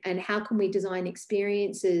coffee, and how can we design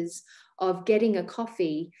experiences of getting a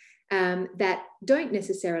coffee that don't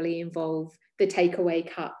necessarily involve the takeaway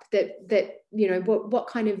cup, that what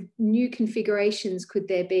kind of new configurations could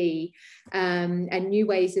there be, and new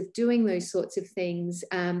ways of doing those sorts of things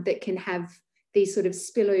that can have these sort of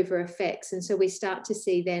spillover effects. And so we start to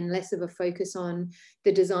see then less of a focus on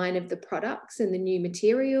the design of the products and the new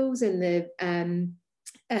materials, and the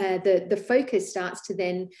focus starts to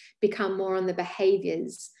then become more on the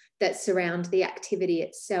behaviors that surround the activity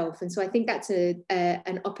itself. And so I think that's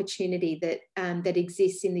an opportunity that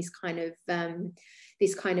exists in this kind of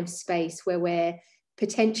space, where we're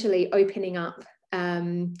potentially opening up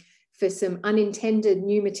for some unintended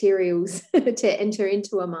new materials to enter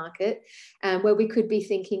into a market, where we could be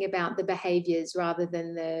thinking about the behaviours rather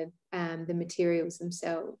than the materials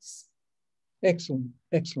themselves. Excellent,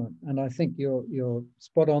 excellent. And I think you're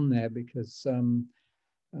spot on there, because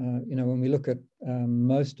when we look at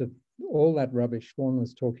most of all that rubbish Vaughan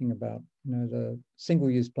was talking about, the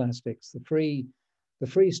single-use plastics, the free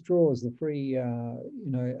straws, the free,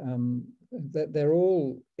 that they're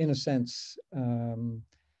all in a sense,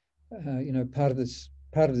 part of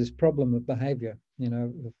this problem of behaviour,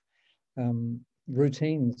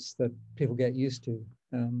 routines that people get used to.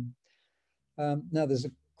 Now, there's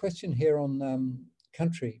a question here on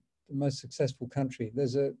country, the most successful country.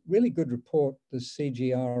 There's a really good report, the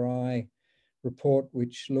CGRI report,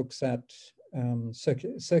 which looks at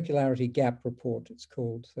circularity gap report, it's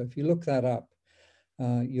called. So if you look that up,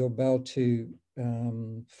 you'll be able to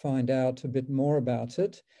find out a bit more about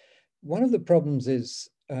it. One of the problems is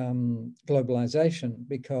globalization,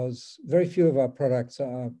 because very few of our products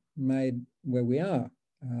are made where we are,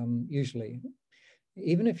 usually.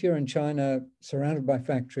 Even if you're in China, surrounded by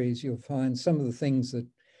factories, you'll find some of the things that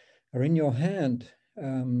are in your hand,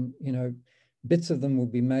 bits of them will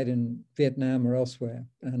be made in Vietnam or elsewhere.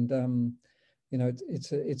 And,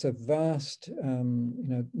 it's a vast,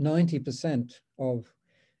 90% of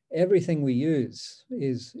everything we use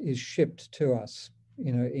is shipped to us,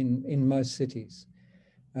 in most cities,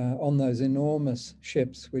 on those enormous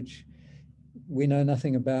ships, which we know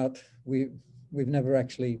nothing about. We've never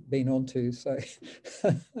actually been onto. So,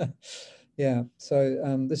 yeah.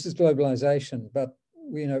 So this is globalization, but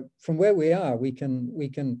from where we are, we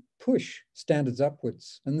can push standards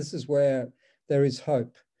upwards, and this is where there is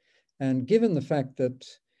hope. And given the fact that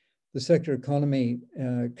the circular economy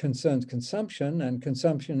concerns consumption, and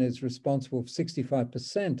consumption is responsible for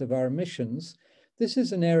 65% of our emissions, this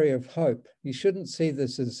is an area of hope. You shouldn't see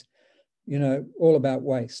this as, all about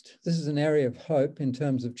waste. This is an area of hope in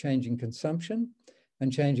terms of changing consumption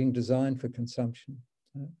and changing design for consumption.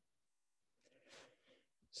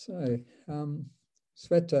 So,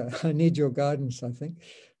 Sveta, I need your guidance, I think.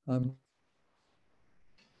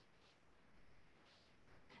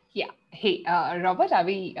 Yeah. Hey, Robert, are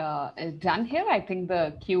we done here? I think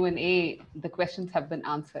the Q&A, the questions have been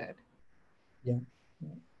answered. Yeah.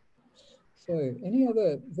 So any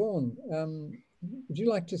other, Vaughan,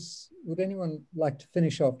 would anyone like to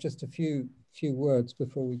finish off just a few words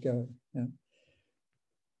before we go? Yeah.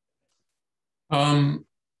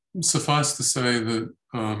 Suffice to say that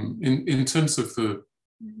in terms of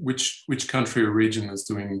which country or region is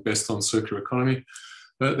doing best on circular economy,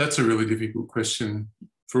 that's a really difficult question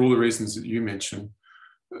for all the reasons that you mentioned.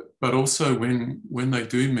 But also when they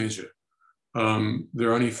do measure,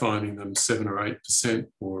 they're only finding them 7 or 8%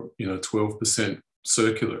 or 12%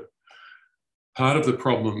 circular. Part of the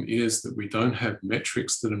problem is that we don't have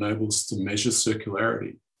metrics that enable us to measure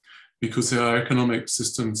circularity, because our economic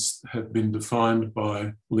systems have been defined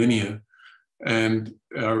by linear and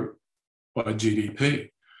by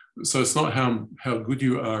GDP. So it's not how good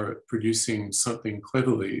you are at producing something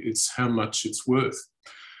cleverly, it's how much it's worth.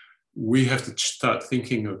 We have to start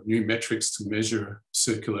thinking of new metrics to measure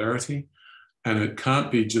circularity. And it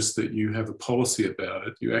can't be just that you have a policy about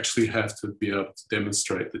it. You actually have to be able to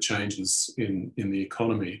demonstrate the changes in the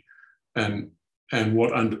economy and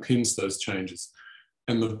what underpins those changes.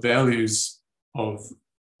 And the values of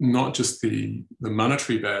not just the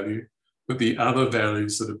monetary value, but the other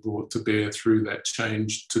values that are brought to bear through that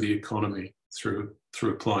change to the economy through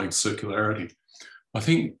applying circularity. I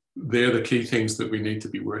think they're the key things that we need to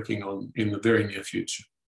be working on in the very near future.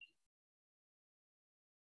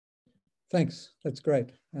 Thanks, that's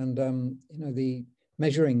great. And the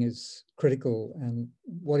measuring is critical. And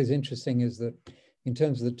what is interesting is that in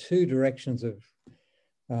terms of the two directions of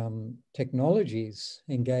technologies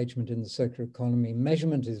engagement in the circular economy,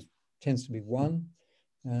 measurement tends to be one,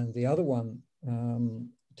 and the other one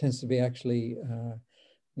tends to be actually,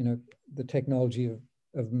 the technology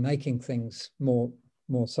of making things more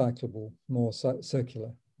cyclable, more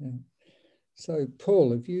circular. Yeah. So,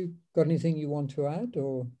 Paul, have you got anything you want to add,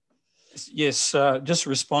 or? Yes, just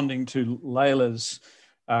responding to Layla's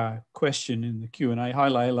question in the Q&A. Hi,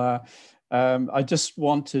 Layla. I just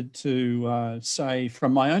wanted to say,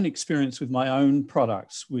 from my own experience with my own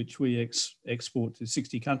products, which we export to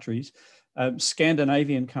 60 countries,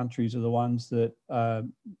 Scandinavian countries are the ones that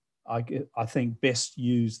I think best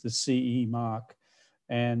use the CE mark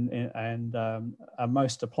and are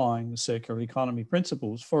most applying the circular economy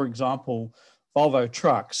principles. For example, Volvo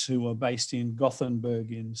Trucks, who are based in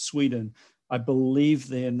Gothenburg in Sweden, I believe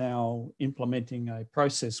they're now implementing a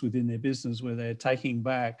process within their business where they're taking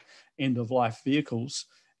back end-of-life vehicles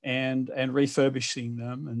and refurbishing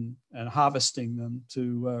them and harvesting them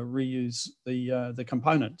to reuse the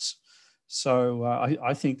components. So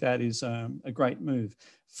I think that is a great move.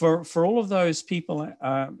 For all of those people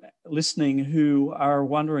listening who are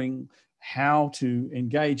wondering how to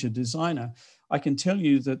engage a designer, I can tell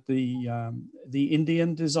you that the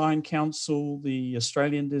Indian Design Council, the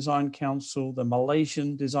Australian Design Council, the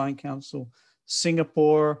Malaysian Design Council,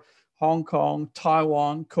 Singapore, Hong Kong,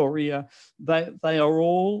 Taiwan, Korea, they are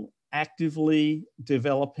all actively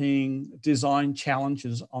developing design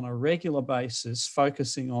challenges on a regular basis,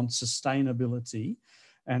 focusing on sustainability.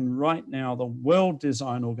 And right now, the World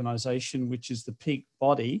Design Organization, which is the peak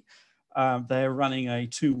body, they're running a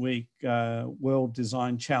 2-week World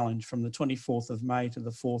Design Challenge from the 24th of May to the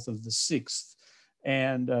 4th of the 6th.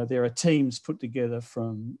 And there are teams put together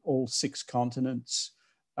from all 6 continents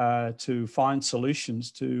to find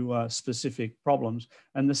solutions to specific problems.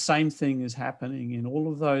 And the same thing is happening in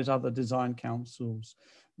all of those other design councils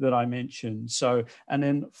that I mentioned. So, and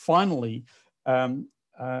then finally,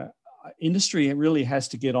 industry really has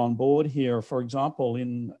to get on board here. For example,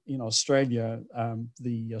 in Australia,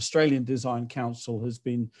 the Australian Design Council has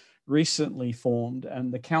been recently formed,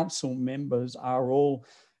 and the council members are all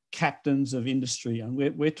captains of industry. And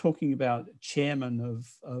we're talking about chairman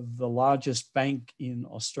of the largest bank in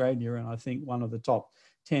Australia, and I think one of the top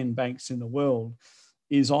 10 banks in the world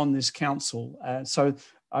is on this council. So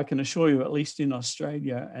I can assure you, at least in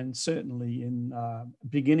Australia, and certainly in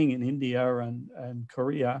beginning in India and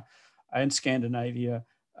Korea, and Scandinavia,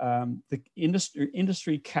 the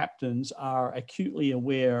industry captains are acutely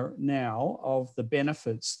aware now of the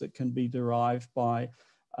benefits that can be derived by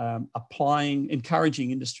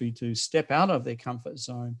encouraging industry to step out of their comfort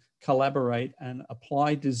zone, collaborate, and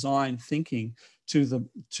apply design thinking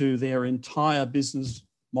to their entire business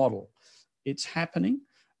model. It's happening,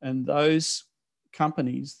 and those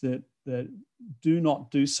companies that do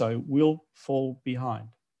not do so will fall behind.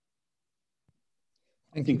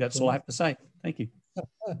 I think that's all I have to say. Thank you.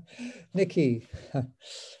 Nikki.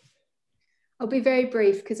 I'll be very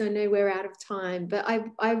brief because I know we're out of time, but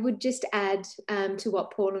I would just add to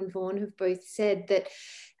what Paul and Vaughan have both said, that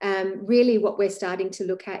really what we're starting to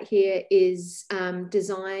look at here is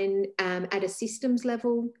design at a systems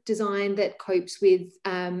level, design that copes with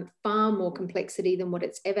far more complexity than what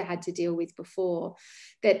it's ever had to deal with before,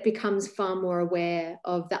 that becomes far more aware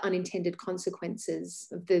of the unintended consequences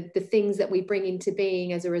of the things that we bring into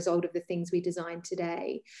being as a result of the things we design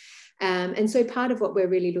today. And so part of what we're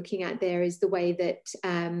really looking at there is the way that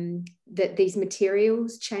that these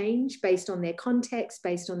materials change based on their context,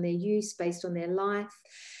 based on their use, based on their life,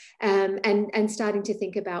 and starting to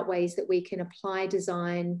think about ways that we can apply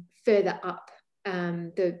design further up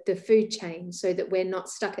the food chain, so that we're not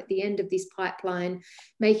stuck at the end of this pipeline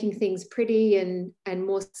making things pretty and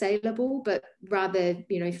more saleable, but rather,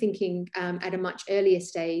 thinking at a much earlier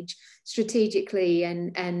stage strategically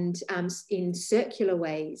and in circular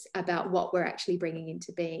ways about what we're actually bringing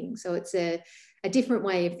into being. So it's a different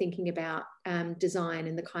way of thinking about design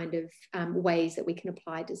and the kind of ways that we can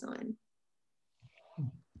apply design.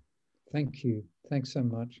 Thank you. Thanks so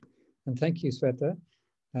much. And thank you, Sweta.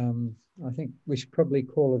 I think we should probably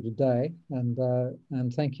call it a day,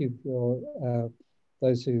 and thank you for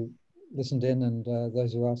those who listened in and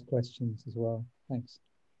those who asked questions as well. Thanks.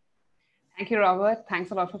 Thank you, Robert.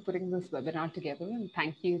 Thanks a lot for putting this webinar together, and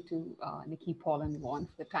thank you to Nikki, Paul, and Vaughan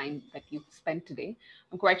for the time that you've spent today.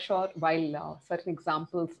 I'm quite sure while certain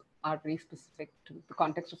examples are very specific to the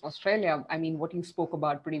context of Australia, I mean, what you spoke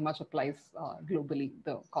about pretty much applies globally,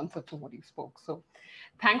 the concepts of what you spoke. So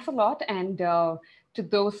thanks a lot. And to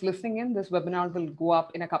those listening in, this webinar will go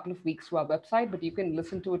up in a couple of weeks to our website, but you can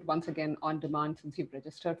listen to it once again on demand since you've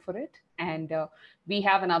registered for it. And we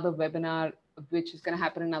have another webinar which is going to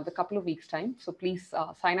happen in another couple of weeks' time. So please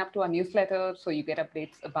sign up to our newsletter so you get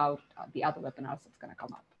updates about the other webinars that's going to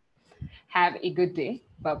come up. Have a good day.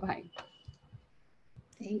 Bye-bye.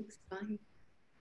 Thanks. Bye.